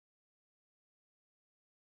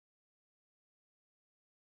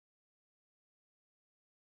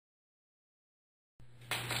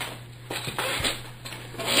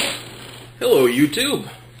Hello YouTube,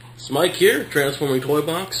 it's Mike here, Transforming Toy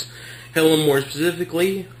Box. Hello, more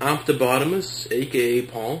specifically, Optobotamus, aka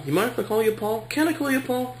Paul. You mind if I call you Paul? Can I call you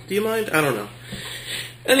Paul? Do you mind? I don't know.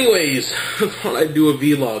 Anyways, I thought I'd do a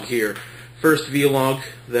vlog here. First vlog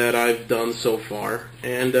that I've done so far.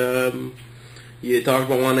 And you talked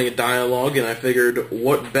about wanting a dialogue, and I figured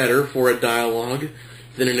what better for a dialogue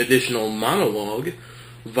than an additional monologue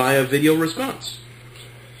via video response.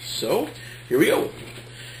 So, here we go.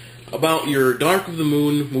 About your Dark of the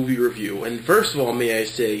Moon movie review. And first of all, may I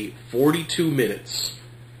say, 42 minutes.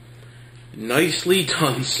 Nicely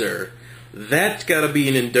done, sir. That's gotta be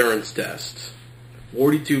an endurance test.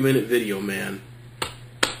 42-minute video, man.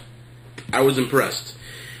 I was impressed.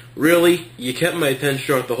 Really, you kept my attention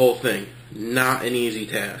throughout the whole thing. Not an easy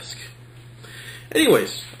task.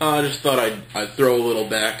 Anyways, I just thought I'd throw a little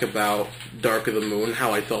back about Dark of the Moon,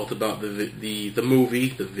 how I felt about the movie,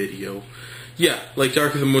 the video. Yeah, like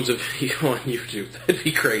Dark of the Moon's a video on YouTube. That'd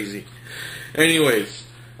be crazy. Anyways,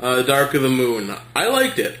 Dark of the Moon. I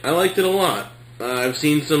liked it. I liked it a lot. I've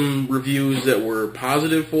seen some reviews that were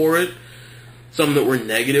positive for it, some that were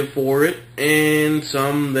negative for it, and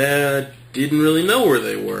some that didn't really know where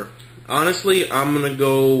they were. Honestly, I'm going to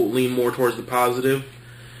go lean more towards the positive,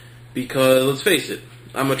 because, let's face it,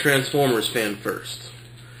 I'm a Transformers fan first.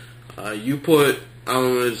 I'm going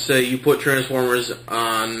to say you put Transformers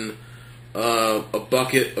on a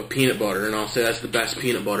bucket of peanut butter, and I'll say that's the best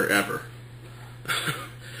peanut butter ever.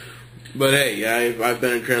 But hey, I've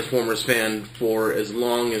been a Transformers fan for as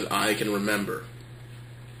long as I can remember.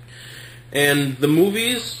 And the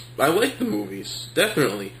movies, I like the movies,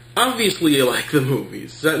 definitely. Obviously I like the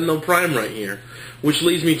movies. Sentinel Prime right here. Which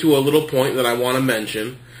leads me to a little point that I want to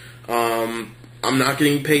mention. I'm not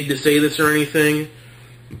getting paid to say this or anything,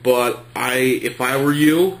 but if I were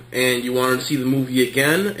you, and you wanted to see the movie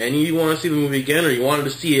again, or you wanted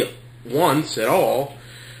to see it once at all,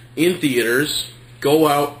 in theaters, go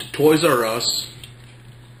out to Toys R Us,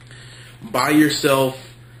 buy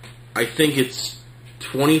yourself, I think it's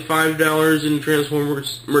 $25 in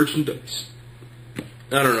Transformers merchandise.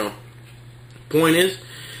 I don't know. Point is,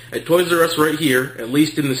 at Toys R Us right here, at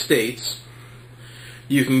least in the States,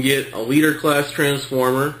 you can get a leader class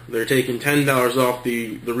Transformer. They're taking $10 off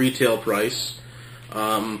the retail price.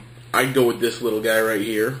 I'd go with this little guy right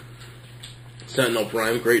here. Sentinel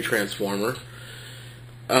Prime, great Transformer.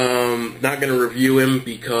 Not going to review him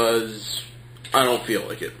because I don't feel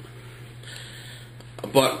like it.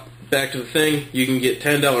 But back to the thing, you can get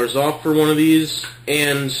 $10 off for one of these,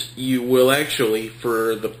 and you will actually,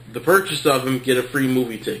 for the purchase of him, get a free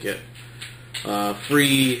movie ticket.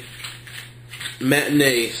 Free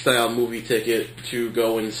matinee-style movie ticket to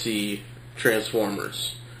go and see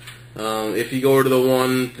Transformers. If you go to the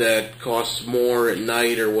one that costs more at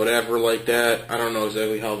night or whatever like that, I don't know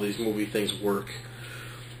exactly how these movie things work.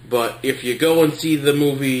 But if you go and see the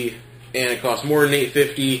movie and it costs more than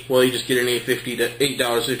 $8.50, well, you just get an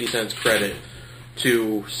 $8.50 credit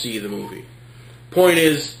to see the movie. Point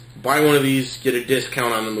is, buy one of these, get a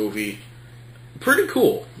discount on the movie. Pretty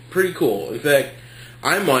cool. Pretty cool. In fact,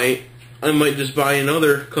 I might just buy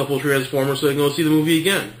another couple Transformers so I can go see the movie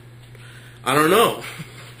again. I don't know.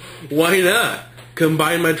 Why not?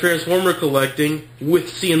 Combine my Transformer collecting with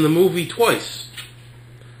seeing the movie twice.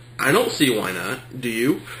 I don't see why not. Do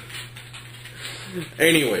you?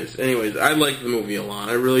 Anyways, I liked the movie a lot.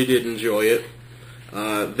 I really did enjoy it.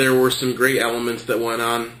 There were some great elements that went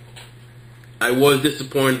on. I was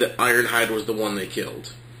disappointed that Ironhide was the one they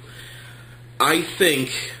killed. I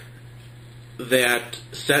think that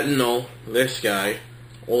Sentinel, this guy,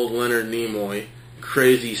 old Leonard Nimoy,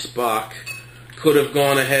 crazy Spock, could have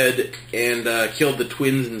gone ahead and killed the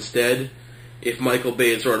twins instead. If Michael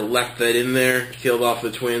Bay had sort of left that in there, killed off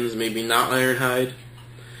the twins, maybe not Ironhide.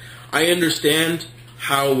 I understand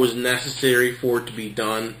how it was necessary for it to be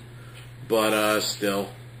done, but still.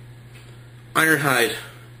 Ironhide,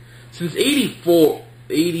 since 86,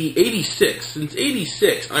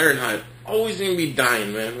 Ironhide always going to be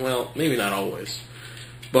dying, man. Well, maybe not always.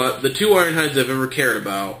 But the two Ironhides I've ever cared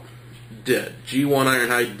about, dead. G1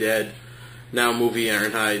 Ironhide, dead. Now movie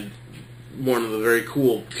Ironhide, one of the very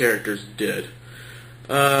cool characters, dead.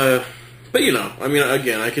 But you know, I mean,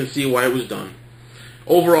 again, I can see why it was done.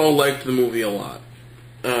 Overall, liked the movie a lot.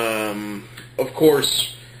 Of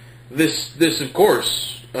course, this of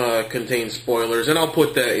course contains spoilers, and I'll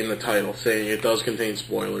put that in the title, saying it does contain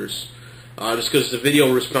spoilers. Just because it's a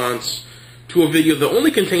video response to a video that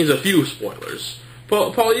only contains a few spoilers.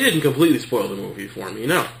 Paul, you didn't completely spoil the movie for me,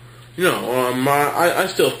 no. No, I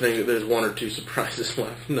still think that there's one or two surprises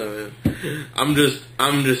left. No, man. I'm just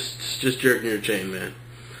jerking your chain, man.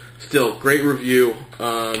 still, great review.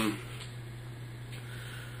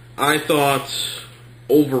 I thought,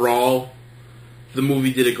 overall, the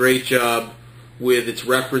movie did a great job with its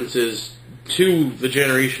references to the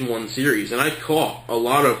Generation 1 series, and I caught a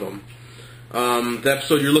lot of them. The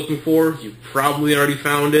episode you're looking for, you've probably already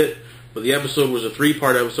found it, but the episode was a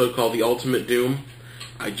 3-part episode called The Ultimate Doom.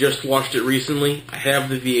 I just watched it recently. I have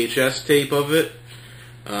the VHS tape of it.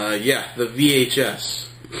 Yeah, the VHS.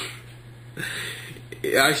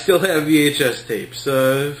 I still have VHS tapes.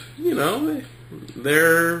 You know,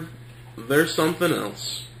 they're something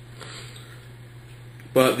else.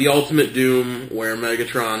 But The Ultimate Doom, where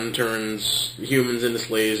Megatron turns humans into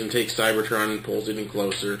slaves and takes Cybertron and pulls even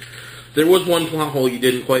closer. There was one plot hole you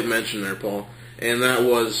didn't quite mention there, Paul, and that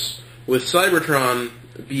was with Cybertron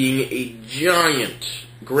being a giant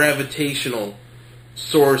gravitational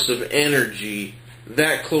source of energy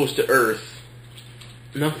that close to Earth,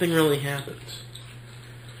 nothing really happened.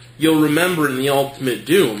 You'll remember in The Ultimate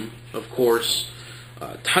Doom, of course,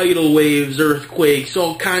 tidal waves, earthquakes,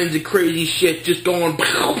 all kinds of crazy shit just going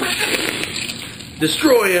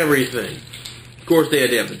destroy everything. Of course, they had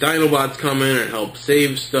to have the Dinobots come in and help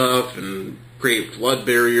save stuff and create flood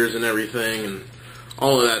barriers and everything and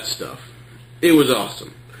all of that stuff. It was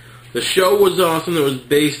awesome. The show was awesome that was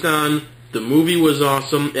based on. The movie was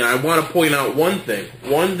awesome, and I want to point out one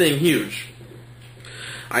thing huge.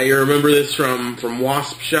 I remember this from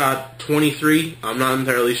Wasp Shot 23. I'm not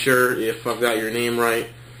entirely sure if I've got your name right,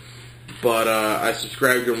 but I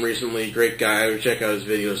subscribed to him recently. Great guy. I would check out his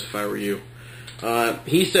videos if I were you.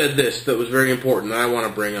 He said this that was very important that I want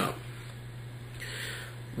to bring up.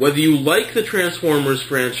 Whether you like the Transformers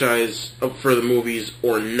franchise for the movies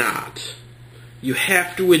or not, you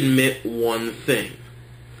have to admit one thing.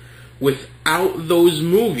 Without those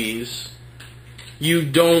movies, you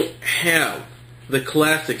don't have the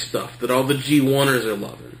classic stuff that all the G1ers are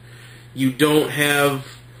loving. You don't have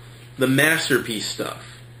the masterpiece stuff.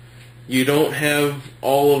 You don't have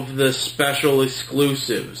all of the special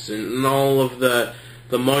exclusives and all of the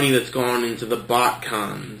money that's gone into the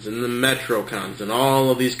BotCons and the MetroCons and all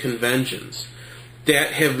of these conventions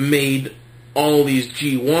that have made all these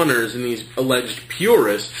G1ers and these alleged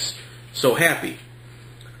purists so happy.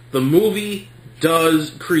 The movie does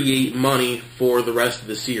create money for the rest of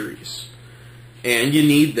the series. And you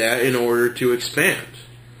need that in order to expand.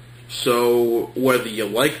 So, whether you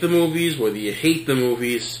like the movies, whether you hate the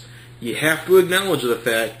movies, you have to acknowledge the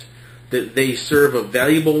fact that they serve a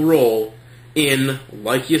valuable role in,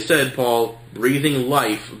 like you said, Paul, breathing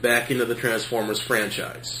life back into the Transformers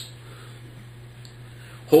franchise.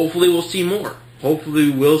 Hopefully we'll see more. Hopefully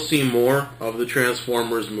we'll see more of the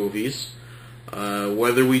Transformers movies.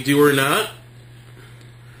 Whether we do or not,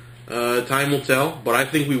 time will tell, but I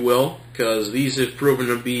think we will, because these have proven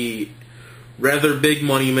to be rather big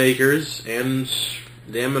money makers, and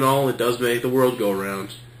damn it all, it does make the world go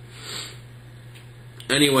round.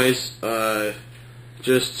 Anyways,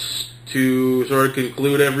 just to sort of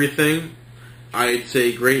conclude everything, I'd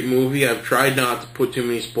say great movie. I've tried not to put too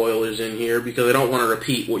many spoilers in here, because I don't want to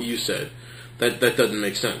repeat what you said. That doesn't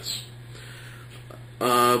make sense.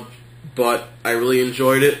 But I really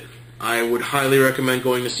enjoyed it. I would highly recommend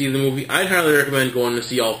going to see the movie. I'd highly recommend going to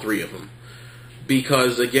see all 3 of them.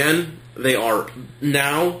 Because, again, they are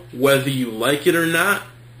now, whether you like it or not,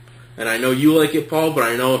 and I know you like it, Paul, but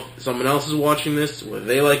I know if someone else is watching this, whether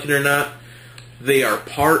they like it or not, they are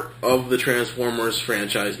part of the Transformers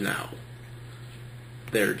franchise now.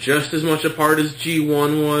 They're just as much a part as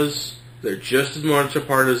G1 was. They're just as much a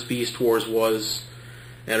part as Beast Wars was.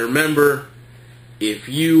 And remember, if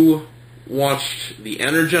you watched the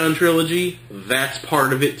Energon trilogy, that's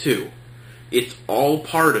part of it too. It's all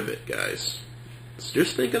part of it, guys. So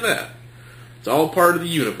just think of that. It's all part of the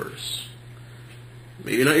universe.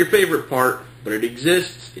 Maybe not your favorite part, but it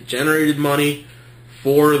exists. It generated money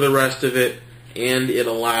for the rest of it, and it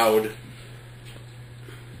allowed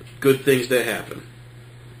good things to happen.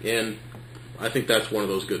 And I think that's one of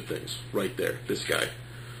those good things right there, this guy.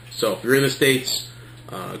 So if you're in the States,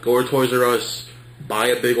 go to Toys R Us, buy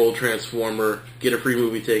a big old Transformer, get a free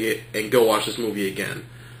movie ticket, and go watch this movie again.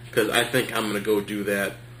 Because I think I'm going to go do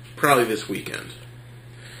that probably this weekend.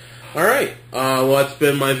 Alright, well that's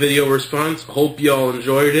been my video response. Hope you all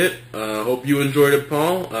enjoyed it. Hope you enjoyed it,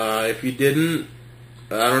 Paul. If you didn't,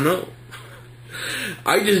 I don't know.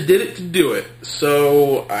 I just did it to do it.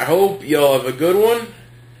 So I hope y'all have a good one,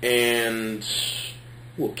 and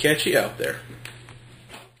we'll catch you out there.